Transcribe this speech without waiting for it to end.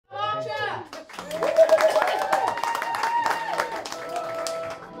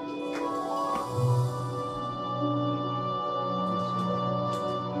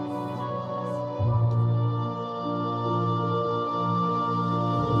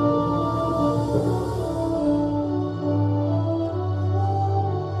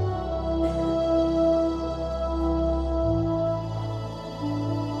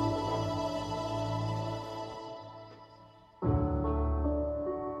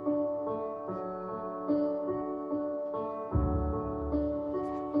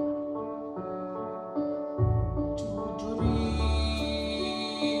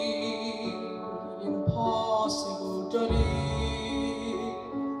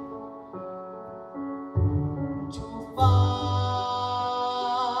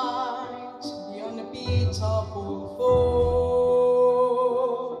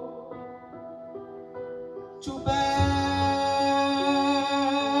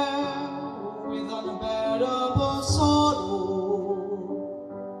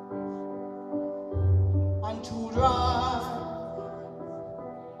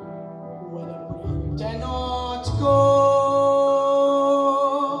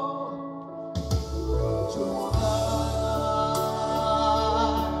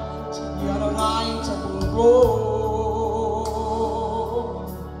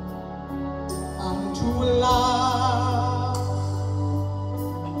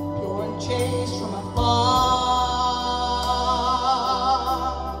face from afar,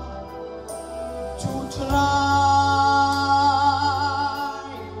 to try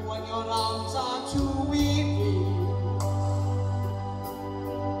when your arms are too weary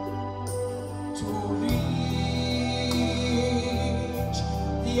to reach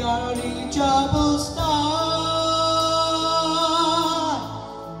the unreachable star.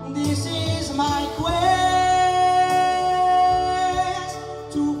 This is my quest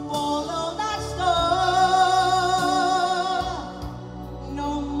to follow that star, no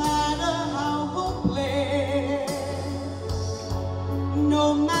matter how hopeless,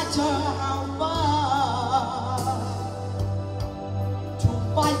 no matter how far, to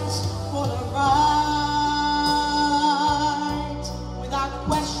fight for the right without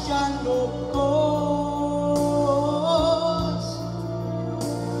question or cause,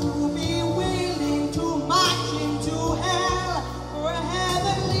 to be willing to march into hell for a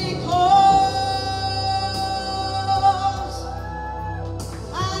heavenly cause.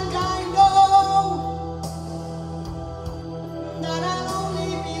 And I know that I'll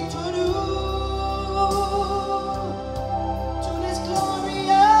only be true to this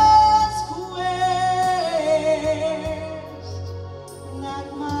glorious quest, that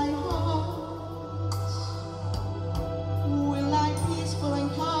my heart will lie peaceful and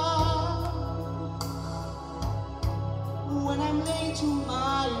calm when I'm laid to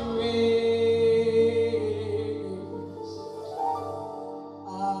my rest,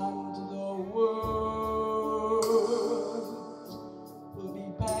 and the world will be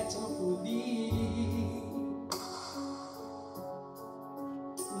better for thee.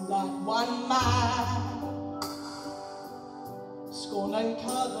 That one man, scorned and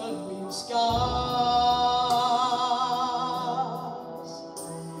covered with scars,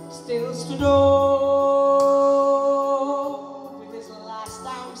 still stood up with his last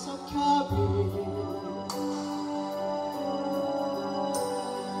ounce of courage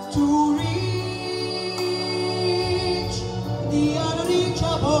to reach the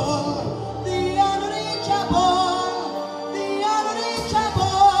unreachable, the unreachable, the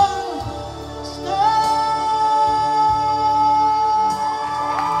unreachable star.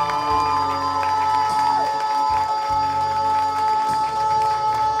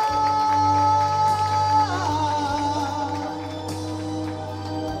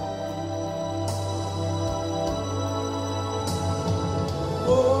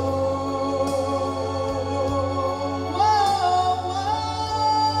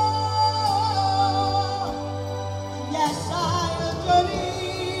 Yes, I'll dream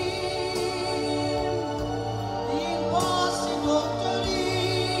the impossible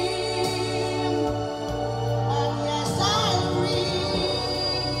dream, and yes, I'll reach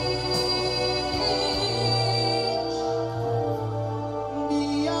the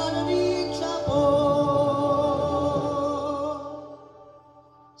unreachable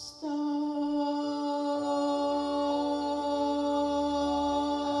star.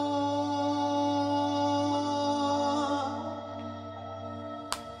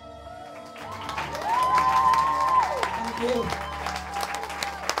 Thank you.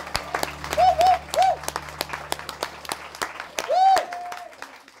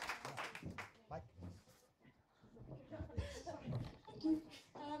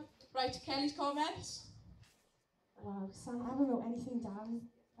 Right, Kelly's comments. Wow, Sam, I don't wrote anything down.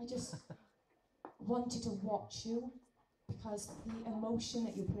 I just wanted to watch you because the emotion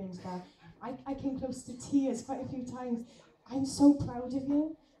that you put into that, I came close to tears quite a few times. I'm so proud of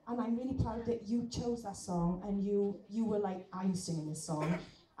you, and I'm really proud that you chose that song and you were like, I'm singing this song.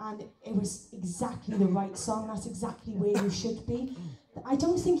 And it was exactly the right song. That's exactly where you should be. I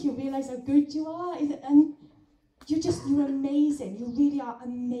don't think you realise how good you are, and you're amazing. You really are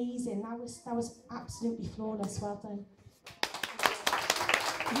amazing. That was absolutely flawless. Well done.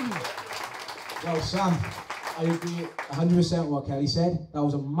 Well, Sam, I agree 100% with what Kelly said. That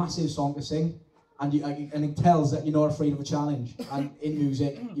was a massive song to sing, and it tells that you're not afraid of a challenge. And in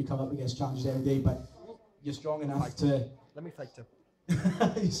music, you come up against challenges every day, but you're strong enough to. Let me fight him.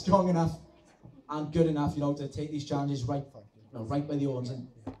 You're strong enough and good enough, to take these challenges right by the horns.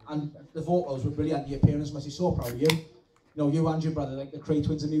 And the vocals were brilliant. The appearance must be so proud of you. You and your brother, like the Cray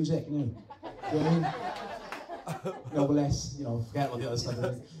twins of music. Do you know what I mean? No less, forget all the other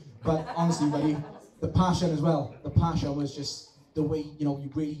stuff. But honestly, buddy, the passion as well. The passion was just the way,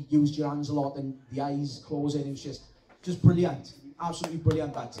 you really used your hands a lot and the eyes closing. It was just brilliant. Absolutely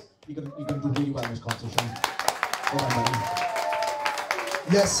brilliant. That you're gonna do really well in this competition. Well done, buddy.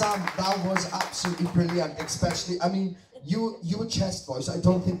 Yes, Sam, that was absolutely brilliant. Especially, I mean, you a chest voice. I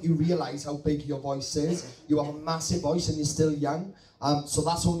don't think you realise how big your voice is. You have a massive voice and you're still young. So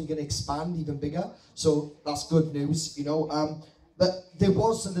that's only going to expand even bigger. So that's good news, you know. But there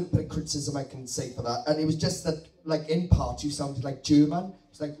was a little bit of criticism I can say for that, and it was just that, like in part, you sounded like German.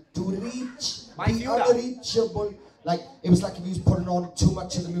 It's like to reach the unreachable. Like it was like if you was putting on too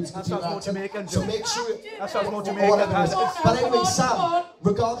much of the music. That sounds more Jamaican. So make sure. That sounds more Jamaican. But anyway, Sam,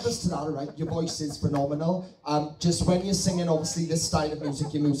 regardless to that, alright, your voice is phenomenal. Just when you're singing, obviously this style of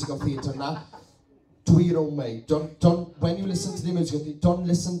music, your musical theatre and that, do it your own way. Don't when you listen to the musical theatre, don't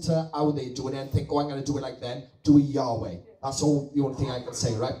listen to how they do it and think, oh, I'm going to do it like them. Do it your way. That's all the only thing I can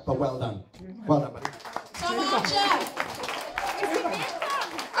say, right? But well done. Well done, buddy. Come on, Jeff.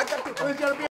 I got to